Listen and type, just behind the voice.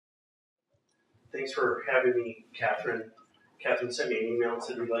Thanks for having me, Catherine. Catherine sent me an email and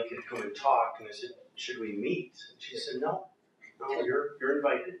said, we'd like you to come and talk. And I said, should we meet? And she said, no, you're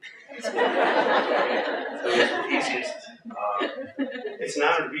invited. That was the easiest. It's an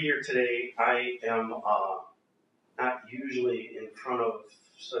honor to be here today. I am not usually in front of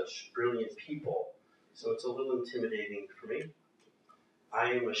such brilliant people, so it's a little intimidating for me.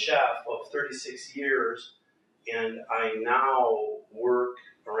 I am a chef of 36 years, and I now work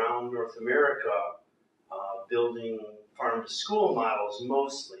around North America building farm-to-school models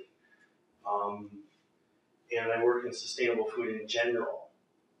mostly. And I work in sustainable food in general.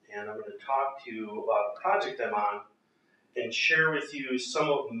 And I'm going to talk to you about a project I'm on and share with you some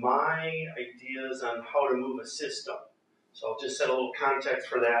of my ideas on how to move a system. So I'll just set a little context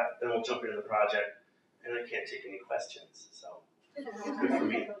for that, then we'll jump into the project. And I can't take any questions, so it's good for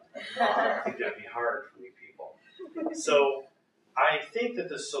me. I think that'd be hard for you people. So I think that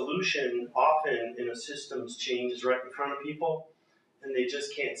the solution often in a systems change is right in front of people, and they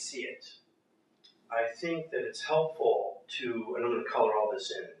just can't see it. I think that it's helpful to, and I'm going to color all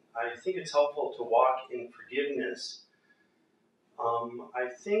this in, I think it's helpful to walk in forgiveness. I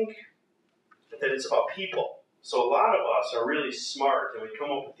think that it's about people. So a lot of us are really smart, and we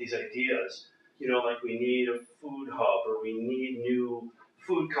come up with these ideas, like we need a food hub, or we need new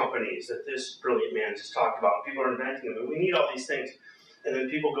food companies that this brilliant man just talked about. People are inventing them, and we need all these things. And then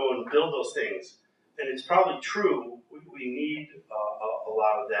people go and build those things. And it's probably true, we need a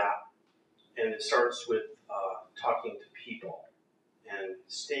lot of that. And it starts with talking to people and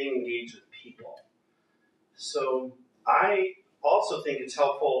staying engaged with people. So I also think it's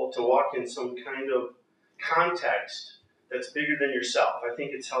helpful to walk in some kind of context that's bigger than yourself. I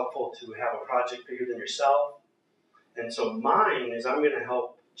think it's helpful to have a project bigger than yourself. And so mine is I'm going to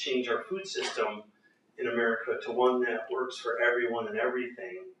help change our food system in America to one that works for everyone and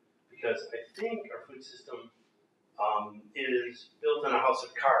everything, because I think our food system is built on a house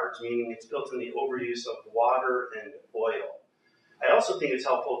of cards, meaning it's built on the overuse of water and oil. I also think it's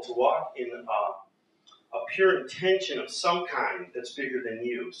helpful to walk in a pure intention of some kind that's bigger than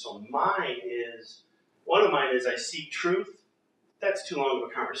you. So one of mine is I seek truth. That's too long of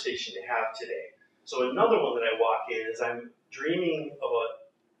a conversation to have today. So another one that I walk in is I'm dreaming of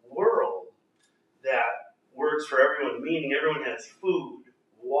a world that works for everyone, meaning everyone has food,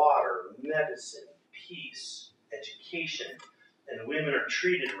 water, medicine, peace, education, and women are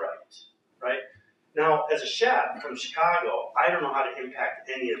treated right? Now, as a chef from Chicago, I don't know how to impact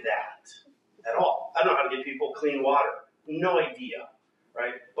any of that at all. I don't know how to get people clean water. No idea,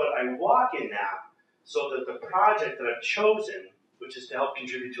 right? But I walk in that so that the project that I've chosen, which is to help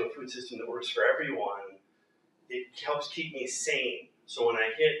contribute to a food system that works for everyone, it helps keep me sane. So when I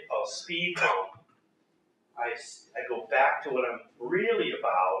hit a speed bump, I go back to what I'm really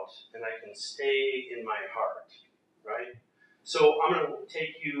about, and I can stay in my heart, right? So I'm going to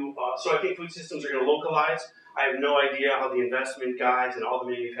take you, so I think food systems are going to localize. I have no idea how the investment guys and all the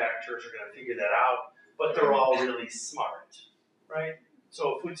manufacturers are going to figure that out, but they're all really smart, right?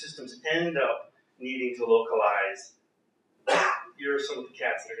 So if food systems end up needing to localize, you're some of the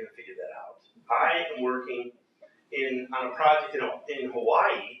cats that are going to figure that out. I am working on a project in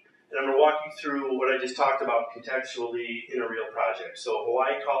Hawaii, and I'm going to walk you through what I just talked about contextually in a real project. So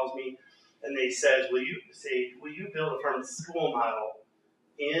Hawaii calls me, and they says, will you build a farm-to-school model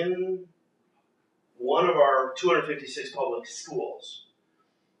in one of our 256 public schools?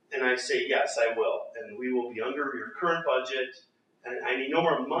 And I say, yes, I will. And we will be under your current budget, and I need no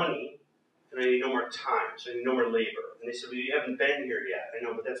more money, and I need no more time, so I need no more labor. And they said, well, you haven't been here yet. I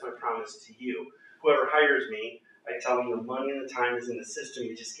know, but that's my promise to you. Whoever hires me, I tell them the money and the time is in the system,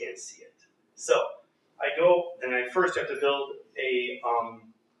 you just can't see it. So I go, and I first have to build a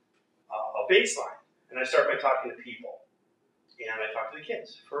baseline. And I start by talking to people. And I talk to the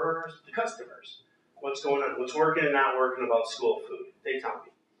kids, first the customers. What's going on, what's working and not working about school food. They tell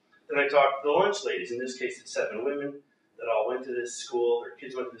me. Then I talk to the lunch ladies. In this case, it's 7 women that all went to this school. Their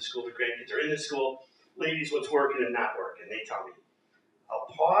kids went to this school. Their grandkids are in this school. Ladies, what's working and not working. They tell me. I'll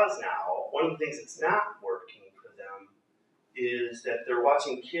pause now. One of the things that's not working for them is that they're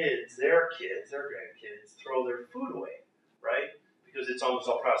watching their grandkids, throw their food away, right? Because it's almost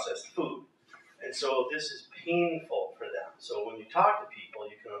all processed food. And so this is painful for them. So when you talk to people,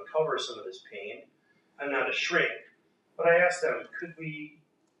 you can uncover some of this pain. I'm not a shrink, but I ask them, could we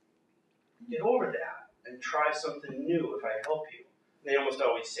get over that and try something new if I help you? And they almost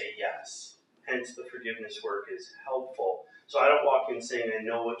always say yes. Hence the forgiveness work is helpful. So I don't walk in saying, I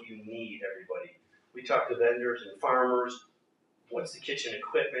know what you need, everybody. We talk to vendors and farmers. What's the kitchen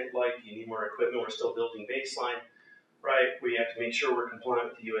equipment like? Do you need more equipment? We're still building baseline. right? We have to make sure we're compliant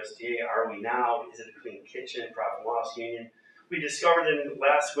with the USDA. Are we now? Is it a clean kitchen, profit and loss union? We discovered in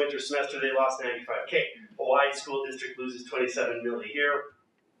last winter semester they lost 95K. Hawaii school district loses 27 mil a year.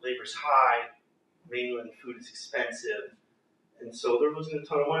 Labor's high. Mainland food is expensive. And so they're losing a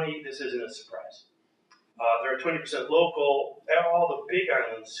ton of money. This isn't a surprise. They're 20% local. All the Big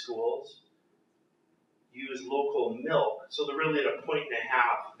Island schools use local milk. So they're really at a 1.5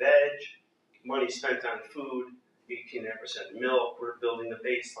 veg, money spent on food, 18% milk. We're building the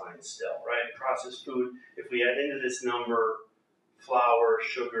baseline still, right? Processed food, if we add into this number, flour,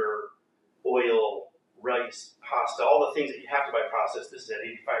 sugar, oil, rice, pasta, all the things that you have to buy processed, this is at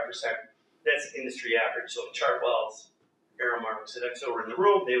 85%. That's industry average. So Chartwell's, Aramark, FoodX over in the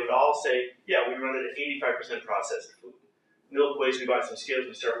room, they would all say, yeah, we run it at 85% processed food. Milk waste, we buy some scales,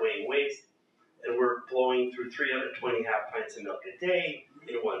 we start weighing waste, and we're blowing through 320 half pints of milk a day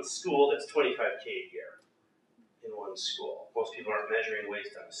in one school. That's 25K a year in one school. Most people aren't measuring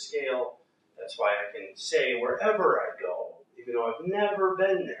waste on a scale. That's why I can say wherever I go, even though I've never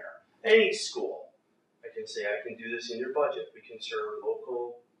been there, any school, I can say I can do this in your budget. We can serve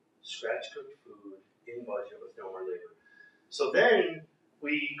local, scratch-cooked food in budget with no more labor. So then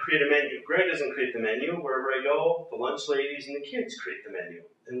we create a menu. Greg doesn't create the menu. Wherever I go, the lunch ladies and the kids create the menu.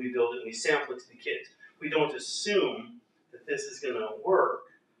 And we build it and we sample it to the kids. We don't assume that this is going to work.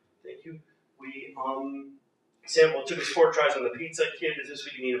 Thank you. We sample. It took us 4 tries on the pizza. Kid, is this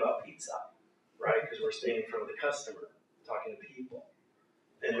what you mean about pizza? Right? Because we're staying in front of the customer, talking to people.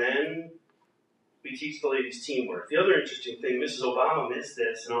 And then we teach the ladies teamwork. The other interesting thing, Mrs. Obama missed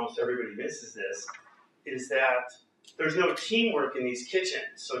this, and almost everybody misses this, is that there's no teamwork in these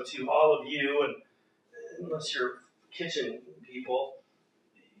kitchens. So to all of you, and unless you're kitchen people,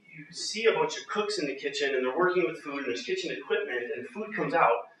 you see a bunch of cooks in the kitchen and they're working with food and there's kitchen equipment and food comes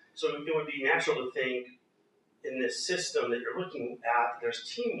out. So it would be natural to think in this system that you're looking at,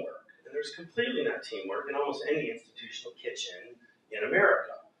 there's teamwork. And there's completely not teamwork in almost any institutional kitchen in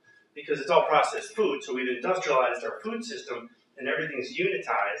America because it's all processed food. So we've industrialized our food system and everything's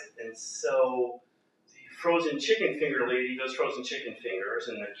unitized. And so frozen chicken finger lady does frozen chicken fingers,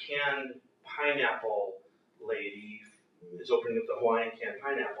 and the canned pineapple lady is opening up the Hawaiian canned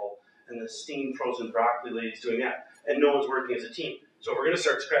pineapple, and the steamed frozen broccoli lady is doing that, and no one's working as a team. So if we're going to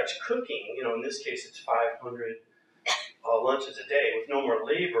start scratch cooking, in this case it's 500 lunches a day with no more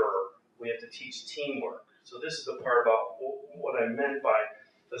labor, we have to teach teamwork. So this is the part about what I meant by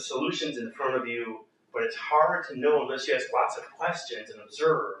the solutions in front of you, but it's hard to know unless you ask lots of questions and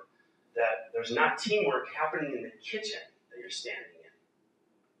observe that there's not teamwork happening in the kitchen that you're standing in,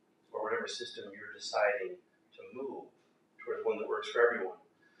 or whatever system you're deciding to move towards one that works for everyone.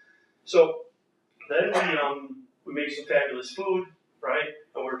 So then we make some fabulous food, right?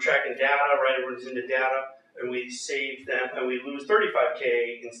 And we're tracking data, right? Everyone's into data, and we save them, and we lose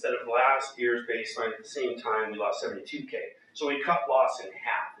 35K instead of last year's baseline. At the same time, we lost 72K. So we cut loss in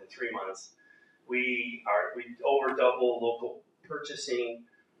half in 3 months. We over double local purchasing.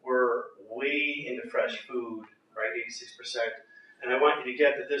 We're way into fresh food, right, 86%. And I want you to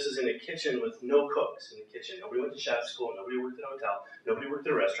get that this is in a kitchen with no cooks in the kitchen. Nobody went to chef school. Nobody worked at a hotel. Nobody worked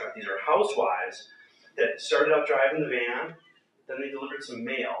at a restaurant. These are housewives that started out driving the van. Then they delivered some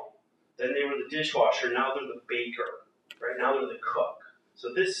mail. Then they were the dishwasher. Now they're the baker, right? Now they're the cook.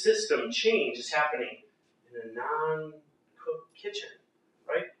 So this system change is happening in a non-cooked kitchen,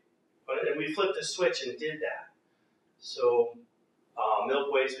 right? And we flipped the switch and did that. So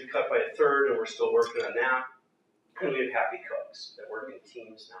milk waste we cut by 1/3, and we're still working on that. And we have happy cooks that work in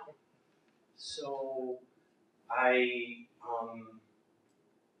teams now. So I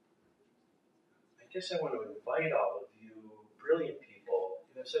guess I want to invite all of you, brilliant people,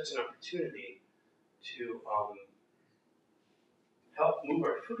 you have such an opportunity to help move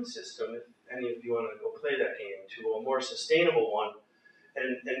our food system, if any of you want to go play that game, to a more sustainable one.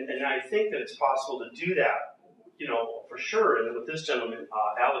 And I think that it's possible to do that, for sure. And what this gentleman,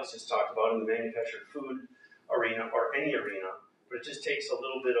 Alex, just talked about in the manufactured food arena or any arena, but it just takes a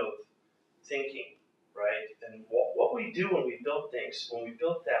little bit of thinking, right? And what we do when we build things, when we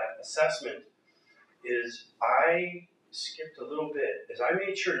built that assessment, is I skipped a little bit, is I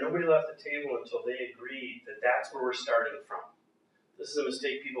made sure nobody left the table until they agreed that that's where we're starting from. This is a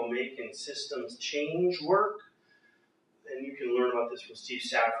mistake people make in systems change work. And you can learn about this from Steve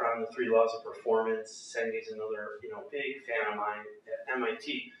Saffron, the 3 laws of performance. Sendi's another, big fan of mine at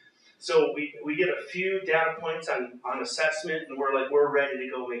MIT. So we get a few data points on assessment, and we're ready to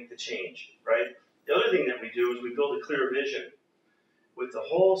go make the change, right? The other thing that we do is we build a clear vision with the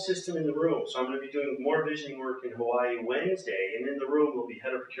whole system in the room. So I'm going to be doing more visioning work in Hawaii Wednesday, and in the room will be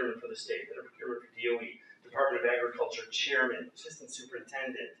head of procurement for the state, head of procurement for DOE, the Department of Agriculture chairman, assistant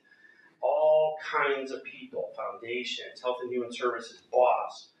superintendent, all kinds of people, foundations, Health and Human Services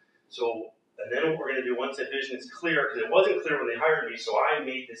boss. So, and then what we're going to do once that vision is clear, because it wasn't clear when they hired me, so I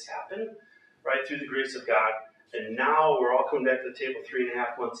made this happen, right, through the grace of God. And now we're all coming back to the table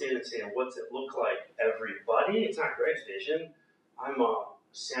 3.5 months in and saying, what's it look like, everybody? It's not Greg's vision. I'm a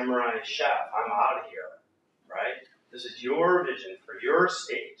samurai chef. I'm out of here, right? This is your vision for your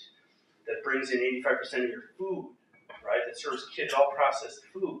state that brings in 85% of your food, right? That serves kids all processed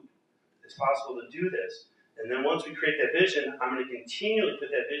food. It's possible to do this. And then once we create that vision, I'm going to continually put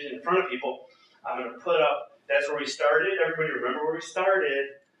that vision in front of people. I'm going to put up, that's where we started. Everybody remember where we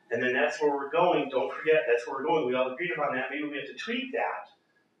started. And then that's where we're going. Don't forget, that's where we're going. We all agreed upon that. Maybe we have to tweak that.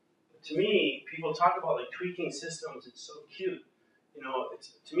 But to me, people talk about like tweaking systems. It's so cute. You know,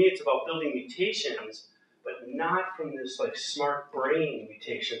 to me, it's about building mutations, but not from this like smart brain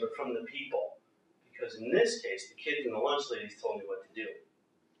mutation, but from the people. Because in this case, the kids and the lunch ladies told me what to do.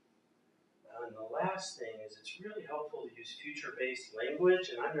 And the last thing is it's really helpful to use future-based language,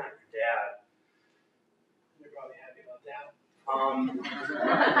 and I'm not your dad. You're probably happy about that.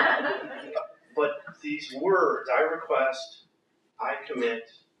 But these words, I request, I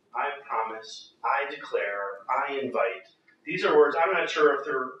commit, I promise, I declare, I invite. These are words, I'm not sure if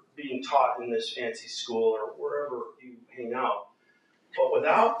they're being taught in this fancy school or wherever you hang out. But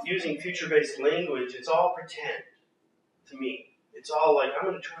without using future-based language, it's all pretend to me. It's all like, I'm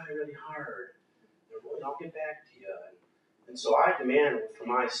going to try really hard, and I'll get back to you. And so I demand from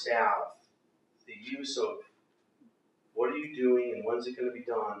my staff the use of what are you doing and when's it going to be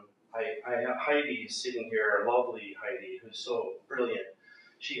done. I have Heidi sitting here, lovely Heidi, who's so brilliant.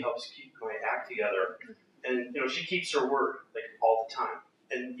 She helps keep my act together. And you know, she keeps her word like all the time.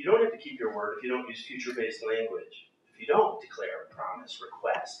 And you don't have to keep your word if you don't use future-based language. If you don't declare, promise,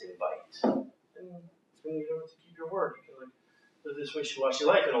 request, invite, then you don't have to keep your word. You can like live this wishy-washy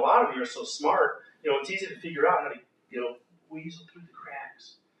life. And a lot of you are so smart, you know, it's easy to figure out how to, you know, weasel through the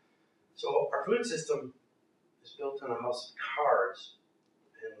cracks. So our food system is built on a house of cards,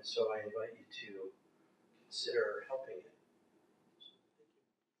 and so I invite you to consider helping it.